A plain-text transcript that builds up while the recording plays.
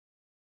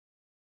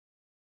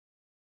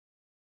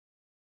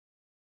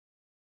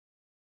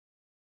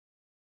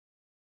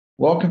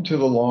Welcome to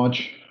the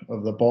launch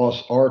of the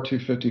BOS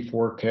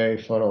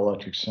R254K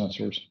photoelectric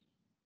sensors.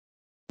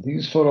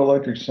 These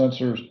photoelectric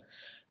sensors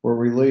were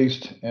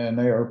released and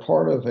they are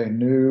part of a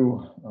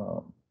new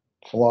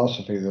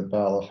philosophy that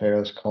Balluff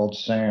has called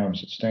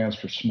SAMS. It stands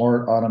for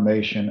Smart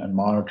Automation and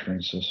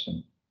Monitoring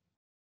System.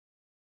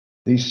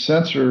 These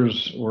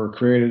sensors were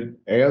created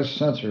as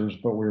sensors,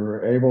 but we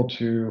were able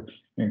to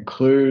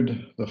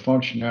include the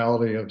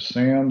functionality of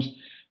SAMS,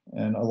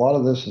 and a lot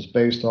of this is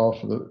based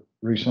off of the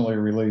recently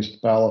released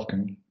Balluff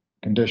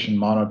condition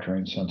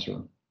monitoring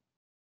sensor.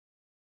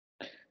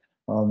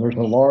 There's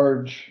a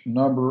large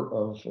number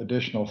of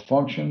additional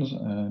functions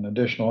and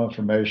additional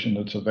information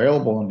that's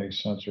available in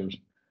these sensors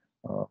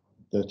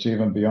that's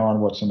even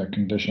beyond what's in the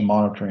condition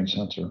monitoring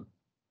sensor.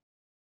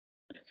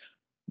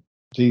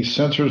 These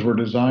sensors were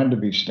designed to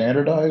be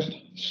standardized.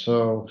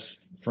 So,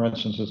 for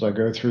instance, as I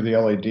go through the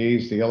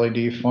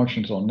LED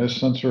functions on this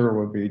sensor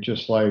would be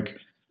just like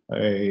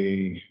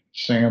a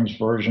SAMS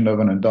version of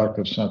an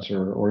inductive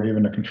sensor or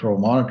even a control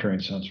monitoring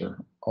sensor.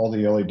 All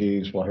the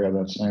LEDs will have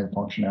that same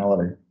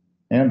functionality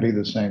and be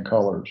the same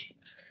colors.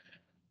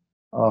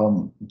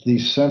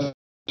 These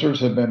sensors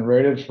have been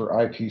rated for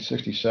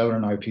IP67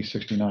 and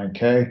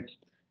IP69K.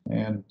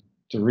 And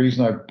the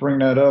reason I bring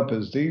that up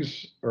is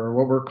these are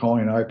what we're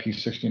calling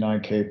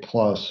IP69K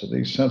plus. So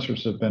these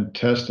sensors have been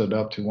tested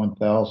up to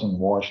 1,000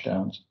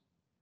 washdowns.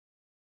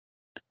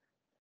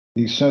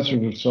 These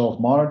sensors are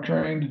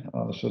self-monitoring,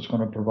 so it's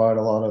going to provide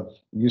a lot of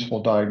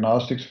useful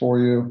diagnostics for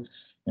you.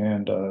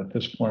 And at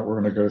this point,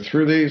 we're going to go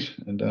through these,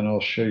 and then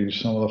I'll show you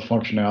some of the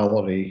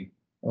functionality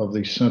of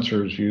these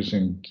sensors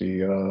using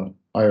the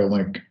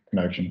IO-Link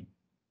connection.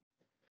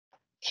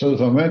 So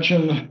as I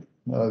mentioned,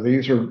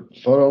 these are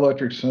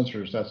photoelectric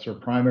sensors. That's their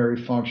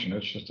primary function.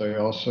 It's just they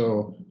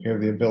also have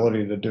the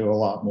ability to do a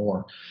lot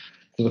more.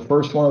 So the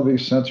first one of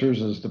these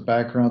sensors is the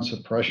background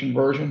suppression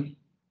version.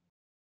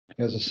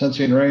 It has a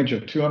sensing range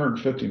of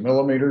 250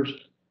 millimeters.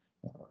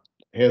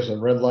 It has a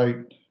red light,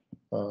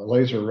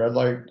 laser red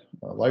light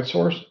light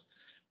source.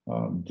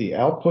 The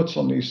outputs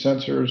on these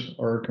sensors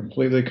are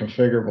completely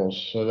configurable,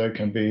 so they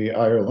can be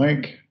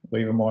IO-Link,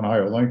 leave them on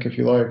IO-Link if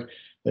you like.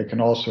 They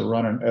can also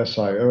run in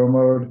SIO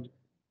mode.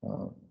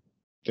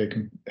 They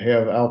can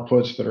have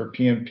outputs that are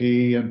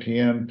PNP,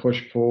 NPN,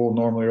 push-pull,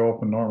 normally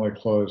open, normally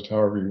closed,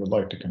 however you would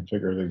like to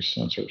configure these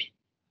sensors.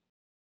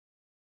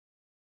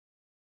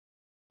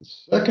 The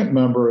second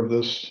member of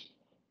this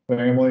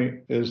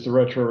family is the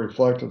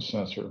retroreflective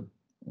sensor,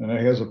 and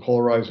it has a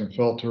polarizing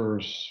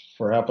filters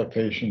for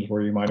applications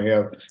where you might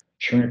have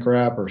shrink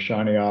wrap or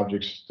shiny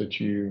objects that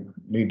you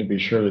need to be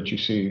sure that you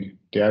see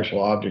the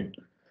actual object.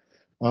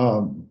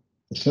 The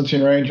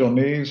sensing range on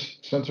these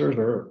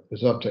sensors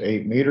is up to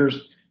 8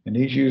 meters, and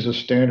these use a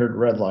standard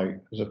red light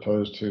as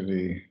opposed to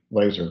the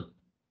laser.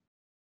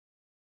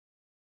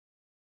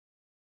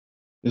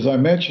 As I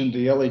mentioned,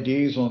 the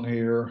LEDs on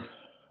here,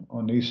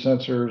 on these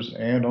sensors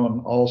and on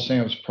all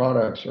SAMS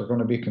products are going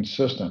to be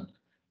consistent.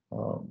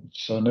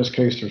 So in this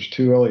case, there's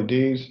 2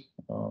 LEDs.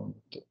 The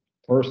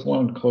first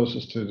one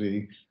closest to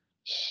the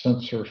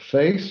sensor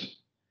face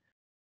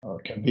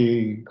can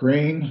be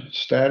green.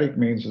 Static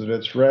means that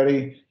it's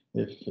ready.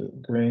 If the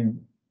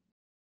green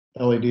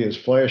LED is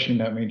flashing,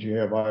 that means you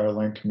have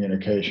IO-Link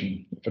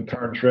communication. If it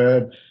turns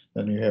red,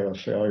 then you have a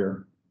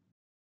failure.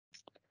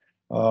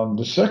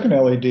 The second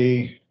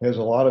LED has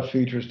a lot of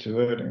features to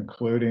it,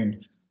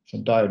 including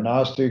some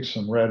diagnostics,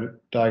 some red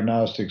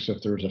diagnostics if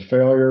there's a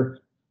failure.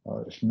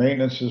 If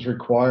maintenance is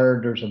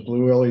required, there's a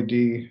blue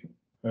LED,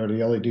 or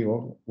the LED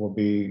will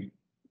be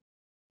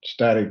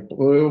static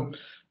blue.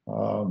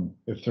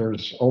 If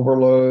there's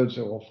overloads,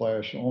 it will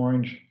flash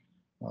orange.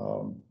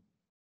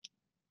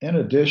 In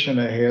addition,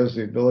 it has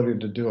the ability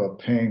to do a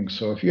ping.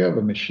 So if you have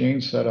a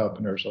machine set up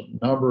and there's a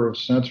number of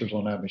sensors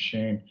on that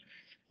machine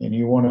and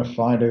you want to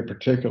find a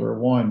particular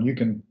one, you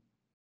can,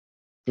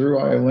 through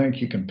IO-Link,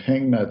 you can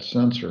ping that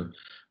sensor.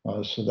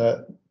 So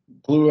that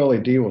blue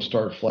LED will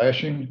start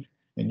flashing,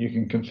 and you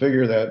can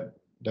configure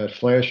that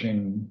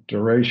flashing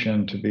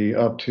duration to be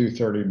up to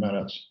 30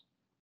 minutes.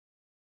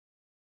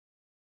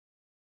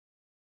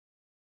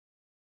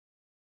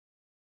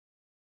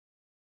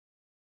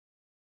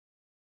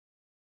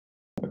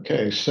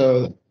 Okay,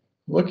 so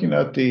looking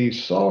at the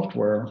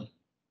software,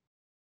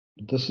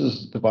 this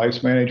is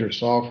device manager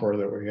software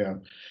that we have,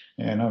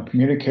 and I'm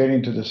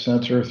communicating to the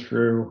sensor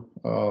through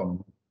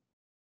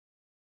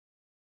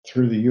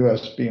the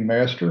USB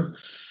master.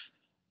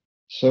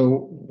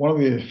 So one of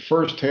the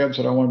first tabs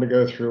that I wanted to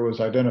go through was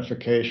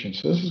identification.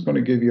 So this is going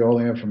to give you all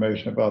the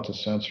information about the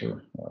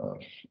sensor,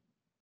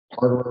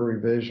 hardware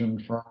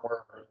revision,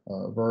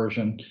 firmware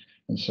version,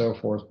 and so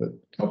forth. But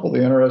a couple of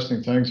the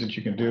interesting things that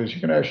you can do is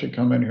you can actually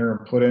come in here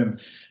and put in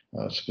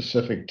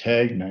specific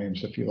tag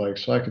names if you like.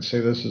 So I could say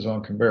this is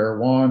on conveyor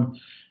 1.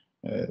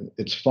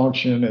 Its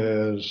function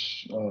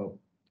is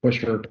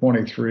pusher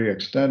 23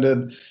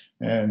 extended,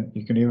 and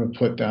you can even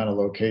put down a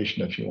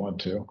location if you want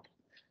to.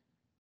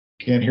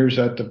 Again, here's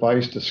that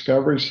device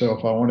discovery. So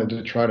if I wanted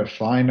to try to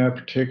find that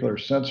particular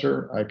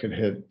sensor, I could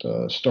hit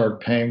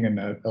start ping and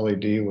that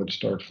LED would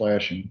start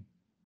flashing.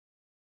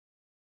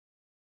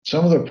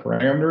 Some of the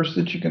parameters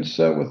that you can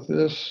set with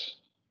this,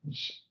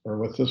 or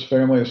with this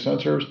family of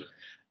sensors,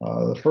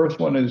 the first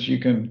one is you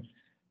can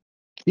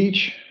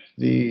teach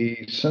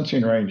the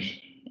sensing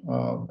range,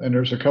 and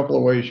there's a couple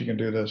of ways you can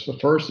do this. The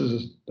first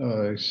is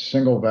a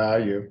single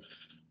value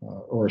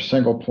or a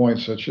single point.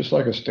 So it's just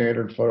like a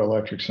standard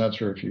photoelectric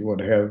sensor if you would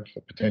have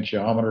a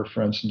potentiometer,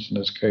 for instance. In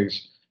this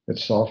case,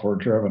 it's software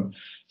driven.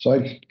 So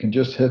I can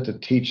just hit the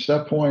teach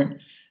set point,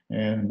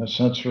 and the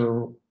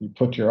sensor, you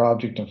put your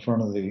object in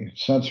front of the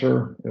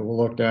sensor, it will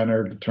look down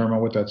there, determine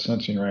what that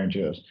sensing range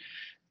is.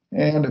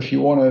 And if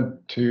you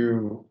wanted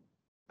to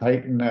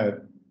tighten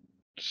that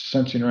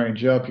sensing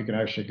range up, you can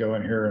actually go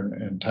in here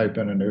and type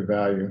in a new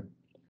value.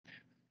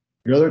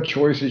 The other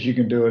choice is you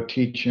can do a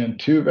teach in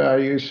two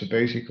values. So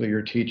basically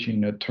you're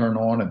teaching a turn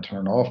on and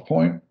turn off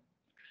point.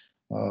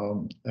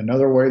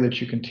 Another way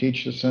that you can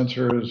teach the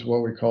sensor is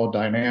what we call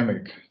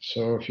dynamic.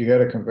 So if you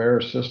had a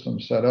conveyor system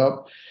set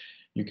up,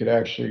 you could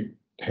actually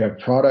have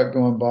product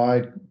going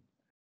by,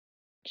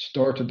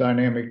 start the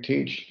dynamic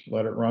teach,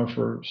 let it run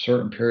for a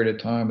certain period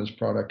of time as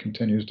product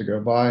continues to go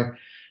by, and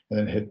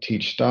then hit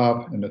teach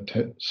stop, and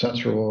the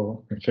sensor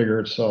will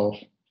configure itself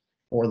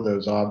for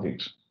those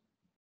objects.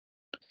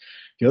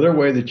 The other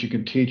way that you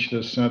can teach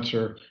this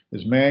sensor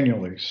is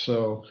manually.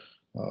 So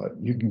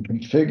you can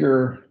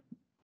configure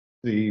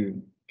the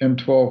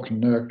M12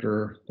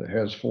 connector that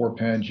has 4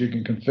 pins. You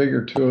can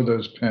configure 2 of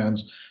those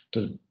pins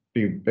to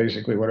be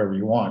basically whatever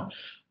you want.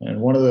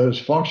 And one of those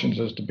functions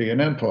is to be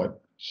an input.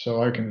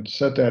 So I can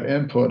set that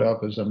input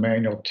up as a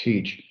manual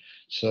teach.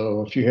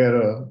 So if you had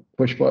a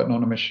push button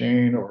on a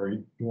machine, or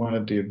you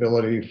wanted the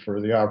ability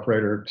for the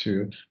operator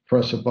to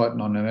press a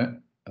button on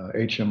an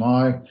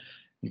HMI,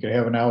 you could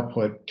have an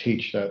output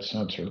teach that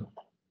sensor.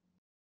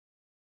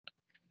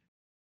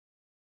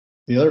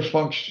 The other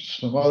function,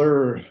 some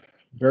other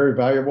very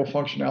valuable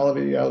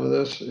functionality out of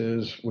this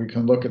is we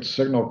can look at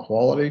signal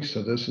quality.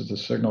 So this is the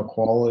signal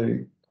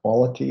quality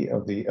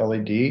of the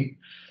LED.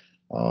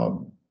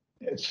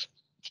 It's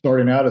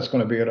starting out, it's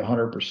going to be at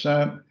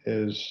 100%.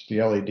 As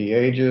the LED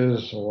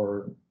ages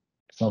or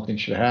something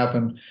should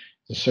happen,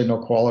 the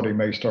signal quality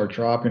may start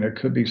dropping. It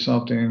could be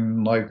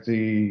something like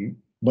the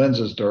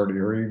lens is dirty,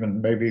 or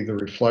even maybe the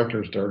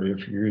reflector is dirty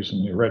if you're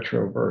using the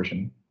retro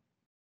version.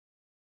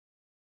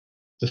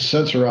 The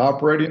sensor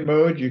operating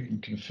mode, you can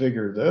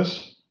configure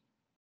this.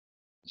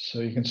 So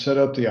you can set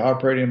up the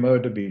operating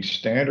mode to be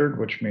standard,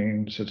 which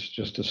means it's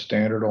just a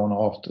standard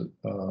on-off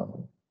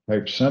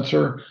type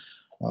sensor.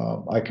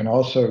 I can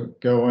also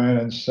go in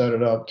and set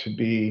it up to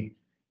be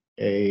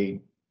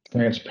a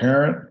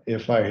transparent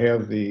if I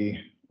have the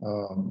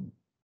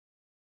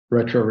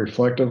retro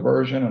reflective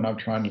version and I'm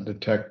trying to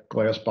detect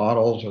glass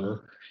bottles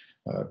or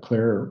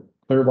clear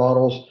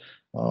bottles.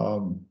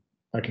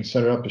 I can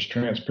set it up as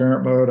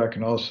transparent mode. I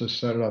can also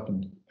set it up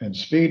in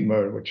speed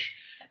mode, which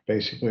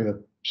basically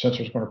the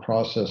sensor is going to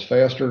process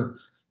faster.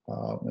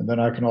 And then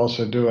I can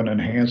also do an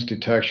enhanced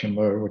detection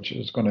mode, which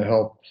is going to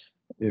help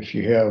if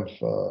you have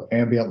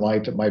ambient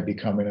light that might be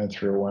coming in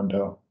through a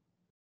window.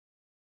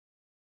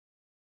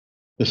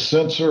 The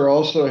sensor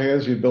also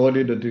has the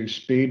ability to do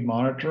speed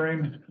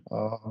monitoring.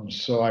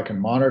 So I can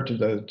monitor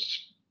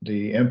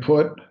the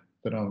input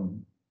that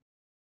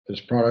this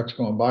product's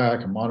going by. I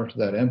can monitor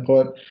that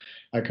input.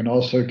 I can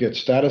also get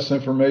status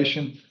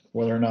information,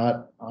 whether or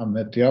not I'm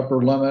at the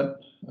upper limit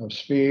of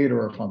speed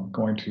or if I'm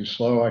going too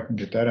slow, I can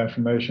get that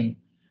information.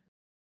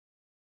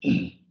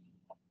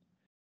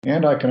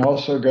 And I can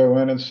also go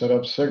in and set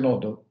up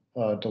signal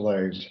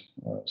delays.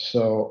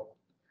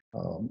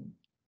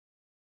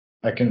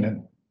 I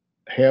can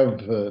have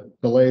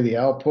delay the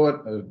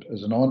output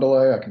as an on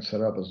delay. I can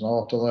set up as an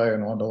off delay,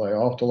 an on delay,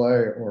 off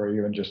delay, or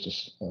even just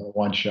a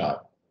one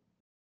shot.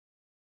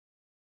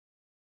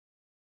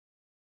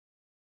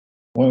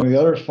 One of the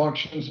other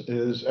functions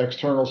is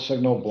external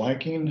signal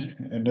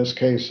blanking. In this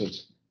case,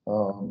 it's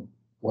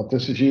what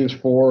this is used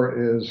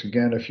for is,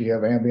 again, if you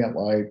have ambient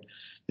light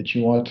that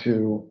you want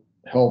to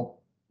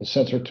help the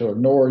sensor to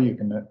ignore, you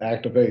can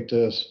activate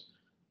this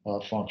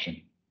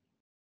function.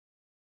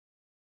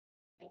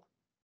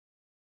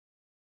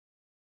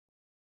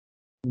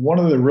 One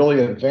of the really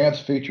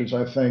advanced features,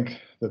 I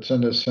think, that's in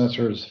this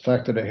sensor is the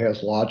fact that it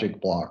has logic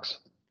blocks.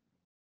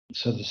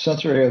 So the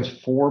sensor has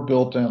 4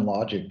 built-in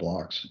logic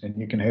blocks, and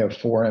you can have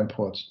 4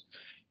 inputs.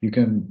 You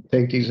can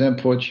take these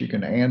inputs, you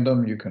can AND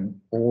them, you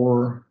can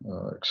OR,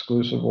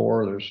 exclusive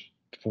OR. There's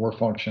 4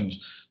 functions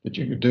that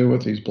you can do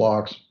with these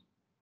blocks.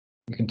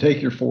 You can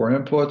take your 4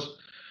 inputs,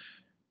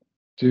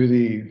 do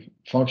the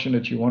function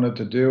that you want it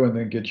to do, and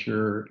then get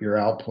your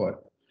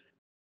output.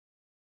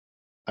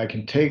 I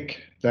can take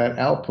that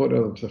output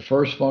of the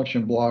first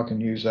function block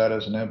and use that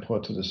as an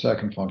input to the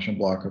second function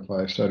block if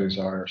I so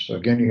desire. So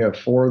again, you have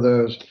 4 of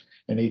those,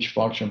 and each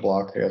function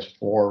block has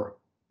 4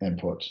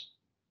 inputs.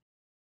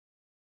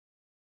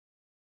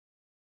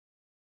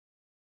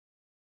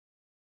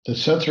 The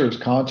sensor is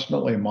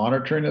constantly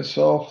monitoring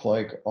itself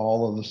like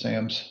all of the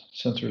SAMS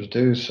sensors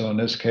do. So in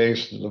this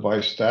case, the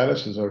device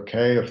status is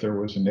okay. If there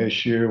was an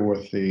issue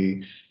with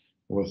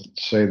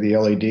say the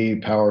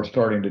LED power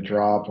starting to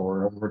drop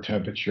or over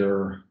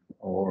temperature,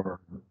 or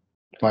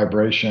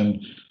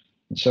vibration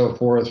and so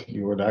forth,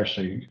 it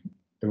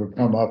would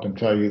come up and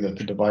tell you that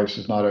the device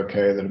is not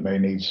okay, that it may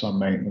need some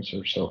maintenance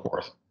or so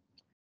forth.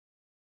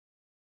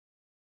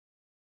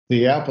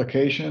 The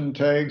application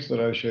tags that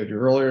I showed you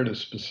earlier, the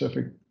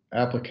specific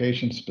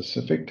application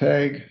specific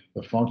tag,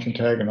 the function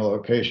tag, and the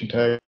location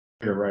tag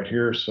are right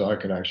here, so I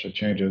could actually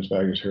change those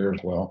values here as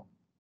well.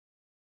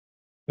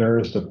 There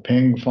is the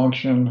ping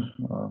function,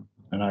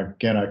 and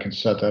again, I can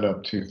set that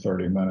up to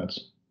 30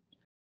 minutes.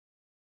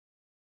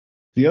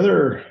 The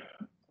other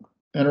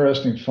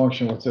interesting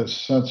function with this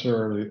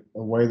sensor,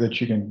 a way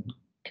that you can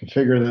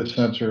configure this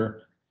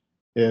sensor,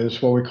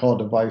 is what we call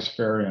device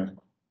variant.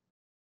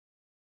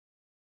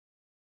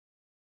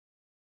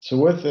 So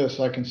with this,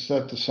 I can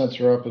set the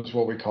sensor up as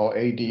what we call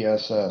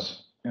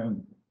ADSS.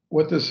 And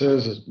what this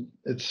is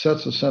it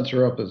sets the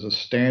sensor up as a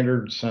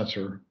standard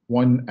sensor,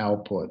 one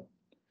output.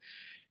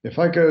 If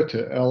I go to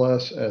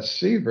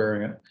LSSC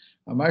variant,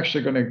 I'm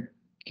actually going to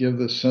give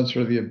the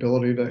sensor the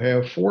ability to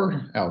have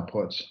 4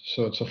 outputs.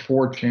 So it's a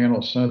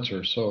 4-channel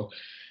sensor. So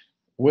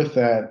with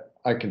that,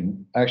 I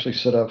can actually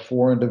set up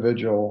 4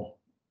 individual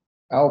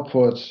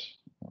outputs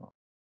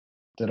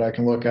that I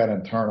can look at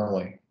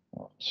internally.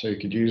 So you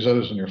could use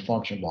those in your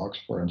function blocks,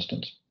 for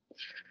instance.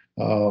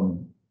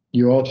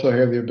 You also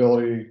have the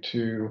ability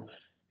to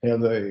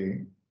have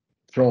the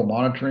control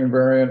monitoring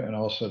variant and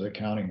also the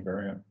counting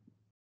variant.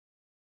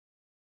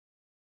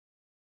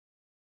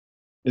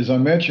 As I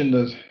mentioned,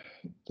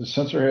 the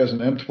sensor has an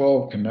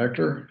M12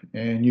 connector,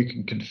 and you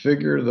can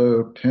configure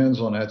the pins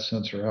on that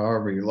sensor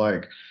however you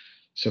like.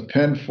 So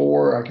pin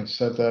 4, I can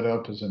set that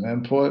up as an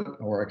input,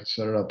 or I can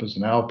set it up as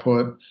an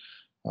output.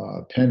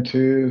 Pin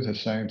 2, the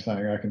same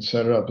thing. I can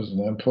set it up as an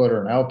input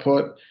or an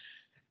output.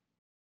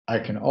 I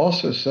can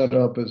also set it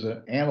up as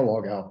an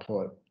analog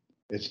output.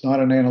 It's not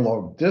an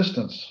analog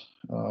distance,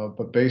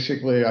 but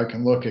basically I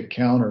can look at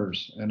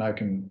counters and I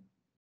can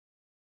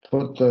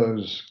put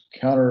those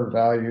counter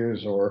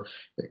values or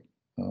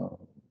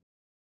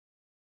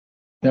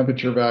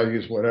temperature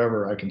values,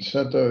 whatever. I can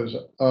set those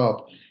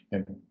up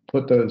and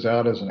put those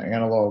out as an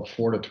analog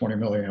 4 to 20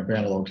 milliamp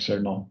analog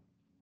signal.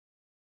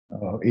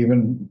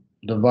 Even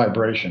the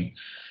vibration.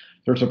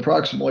 There's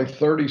approximately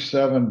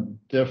 37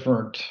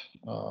 different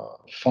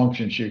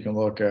functions you can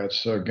look at.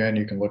 So again,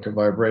 you can look at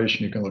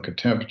vibration, you can look at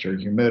temperature,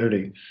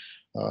 humidity,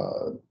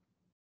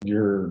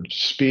 your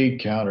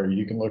speed counter,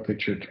 you can look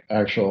at your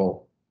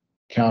actual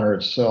counter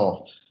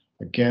itself.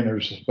 Again,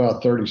 there's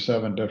about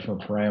 37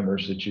 different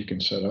parameters that you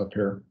can set up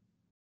here.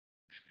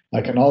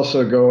 I can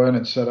also go in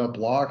and set up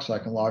locks. I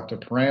can lock the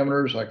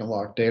parameters. I can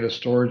lock data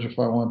storage if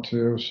I want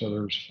to. So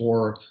there's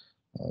 4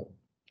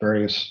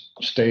 various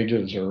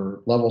stages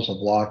or levels of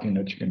locking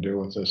that you can do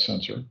with this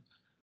sensor.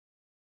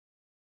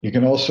 You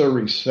can also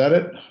reset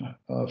it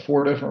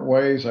 4 different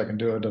ways. I can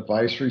do a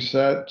device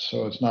reset,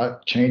 so it's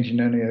not changing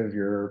any of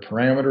your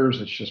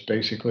parameters. It's just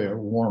basically a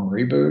warm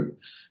reboot.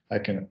 I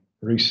can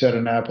reset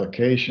an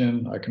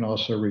application. I can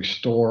also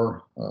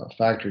restore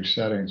factory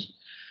settings.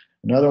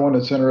 Another one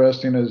that's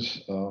interesting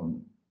is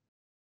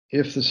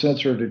if the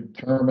sensor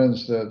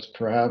determines that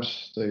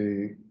perhaps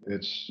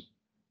its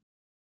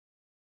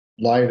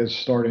light is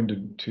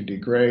starting to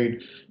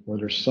degrade, or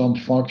there's some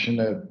function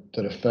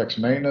that affects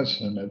maintenance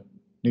and it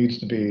needs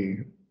to be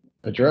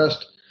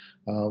addressed.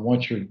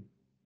 Once you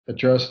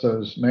address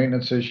those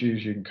maintenance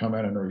issues, you can come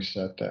in and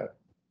reset that.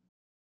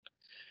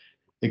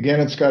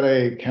 Again, it's got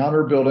a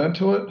counter built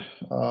into it.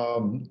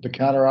 The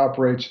counter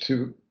operates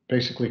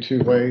basically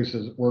 2 ways.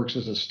 It works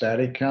as a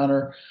static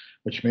counter,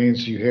 which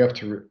means you have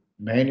to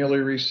manually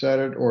reset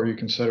it, or you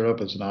can set it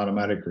up as an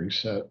automatic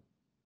reset.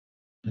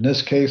 In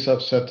this case,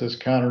 I've set this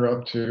counter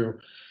up to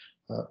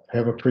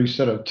have a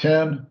preset of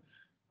 10.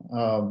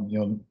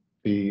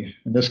 In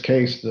this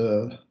case,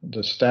 the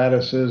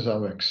status is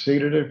I've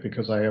exceeded it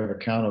because I have a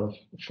count of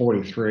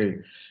 43.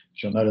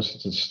 You'll notice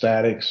it's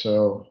static,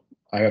 so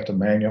I have to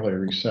manually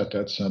reset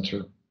that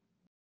sensor.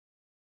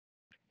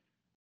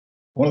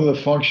 One of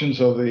the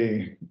functions of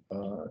the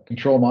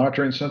control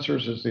monitoring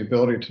sensors is the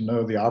ability to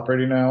know the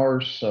operating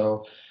hours.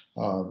 So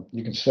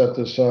you can set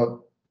this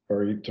up,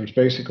 or there's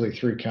basically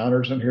 3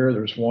 counters in here.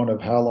 There's one of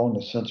how long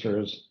the sensor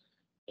has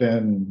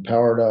been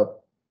powered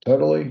up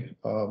totally.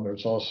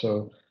 There's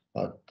also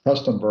a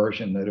custom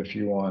version that if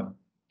you want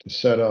to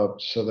set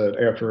up so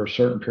that after a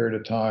certain period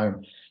of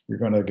time, you're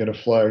going to get a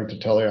flag to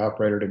tell the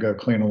operator to go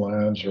clean a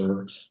lens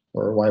or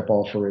wipe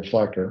off a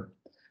reflector.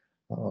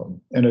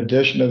 In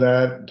addition to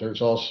that,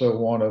 there's also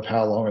one of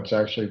how long it's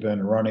actually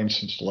been running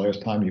since the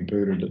last time you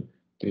booted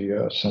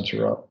the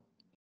sensor up.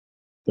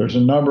 There's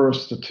a number of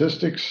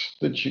statistics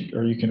that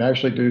you can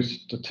actually do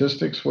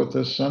statistics with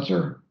this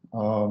sensor.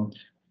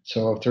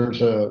 So if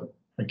there's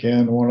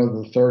again, one of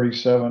the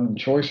 37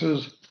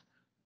 choices,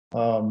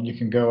 you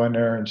can go in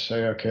there and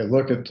say, okay,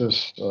 look at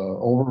this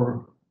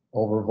over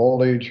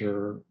voltage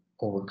or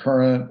over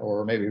current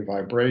or maybe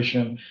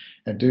vibration,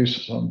 and do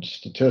some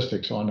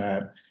statistics on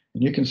that.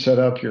 And you can set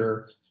up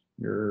your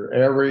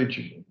average.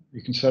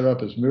 You can set it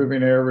up as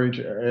moving average.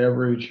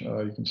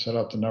 You can set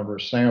up the number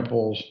of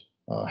samples,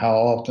 how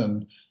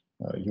often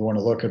You want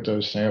to look at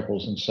those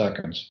samples in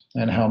seconds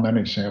and how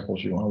many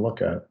samples you want to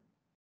look at.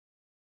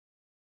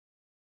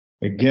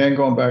 Again,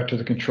 going back to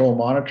the control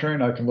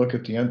monitoring, I can look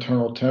at the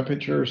internal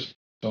temperatures.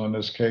 So in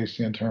this case,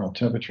 the internal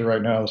temperature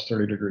right now is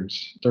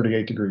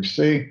 38 degrees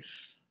C.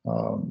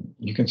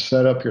 You can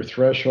set up your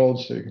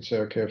threshold. So you can say,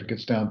 okay, if it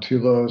gets down too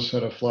low,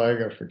 set a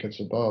flag. If it gets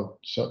above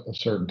a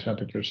certain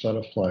temperature, set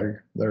a flag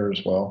there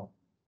as well.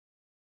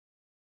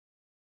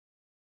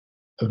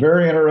 A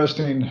very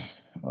interesting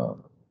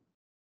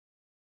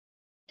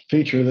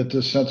feature that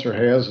this sensor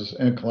has is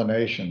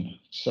inclination.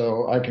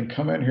 So I can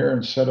come in here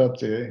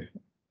and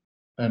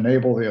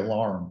enable the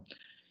alarm,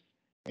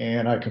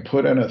 and I can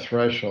put in a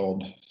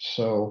threshold.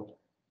 So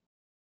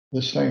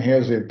this thing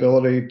has the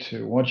ability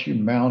to, once you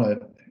mount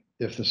it,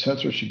 if the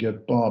sensor should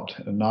get bumped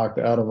and knocked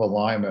out of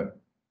alignment,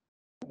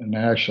 and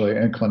actually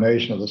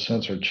inclination of the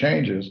sensor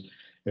changes,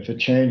 if it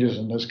changes,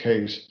 in this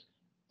case,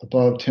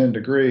 above 10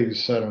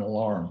 degrees, set an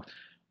alarm.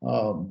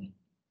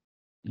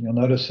 You'll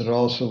notice it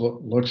also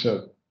looks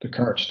at the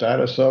current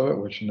status of it,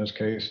 which in this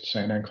case,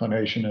 saying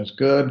inclination is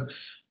good.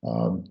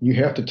 You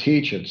have to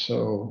teach it.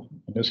 So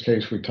in this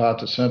case, we taught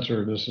the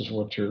sensor, this is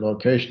what your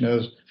location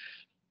is.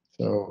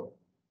 So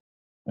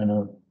in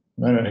a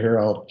minute here,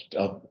 I'll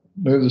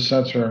move the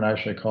sensor and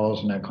actually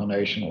cause an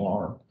inclination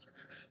alarm.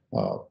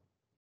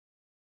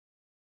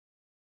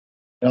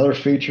 Another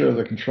feature of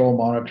the control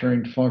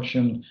monitoring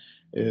function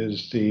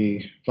is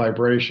the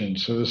vibration.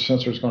 So this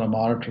sensor is going to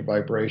monitor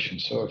vibration.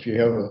 So if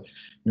you have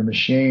your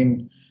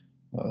machine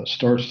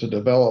starts to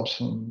develop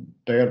some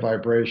bad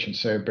vibration,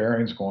 say a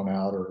bearing's going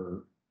out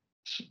or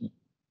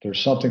there's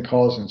something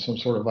causing some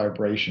sort of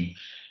vibration,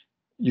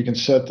 you can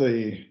set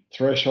the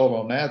threshold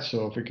on that.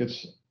 So if it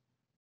gets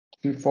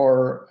too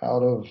far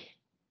out of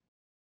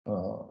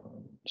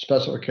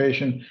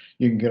specification,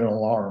 you can get an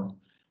alarm.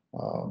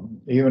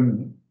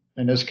 Even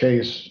in this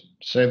case,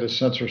 say the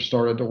sensor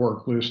started to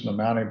work loose in the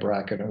mounting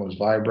bracket and was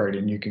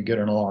vibrating, you can get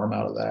an alarm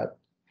out of that.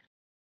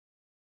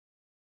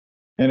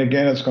 And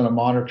again, it's going to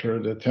monitor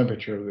the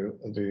temperature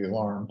of the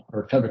alarm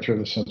or temperature of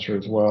the sensor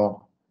as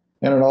well.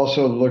 And it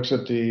also looks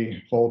at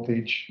the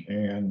voltage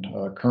and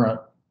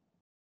current.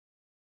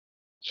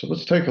 So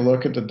let's take a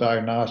look at the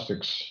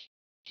diagnostics.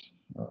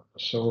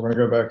 So we're going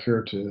to go back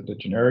here to the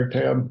generic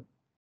tab.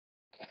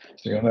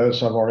 So you'll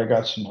notice I've already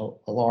got some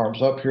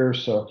alarms up here.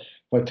 So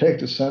if I take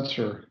the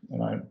sensor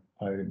and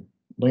I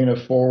lean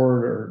it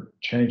forward or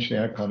change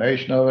the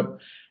inclination of it,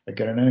 I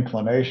get an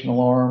inclination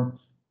alarm.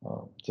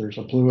 There's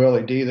a blue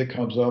LED that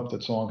comes up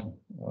that's on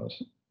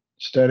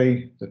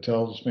steady that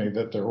tells me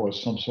that there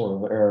was some sort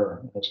of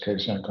error, in this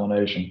case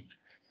inclination.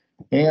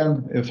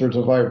 And if there's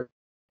a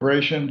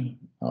vibration,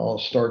 I'll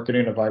start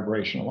getting a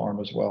vibration alarm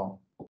as well.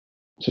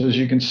 So as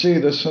you can see,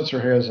 this sensor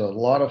has a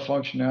lot of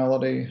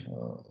functionality,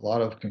 a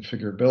lot of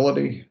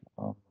configurability.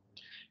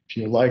 If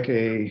you like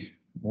a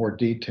more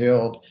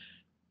detailed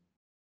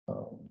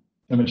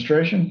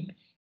demonstration,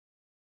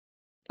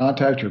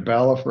 contact your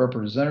BALF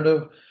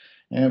representative.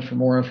 And for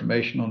more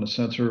information on the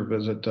sensor,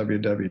 visit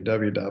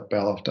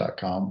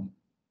www.balf.com.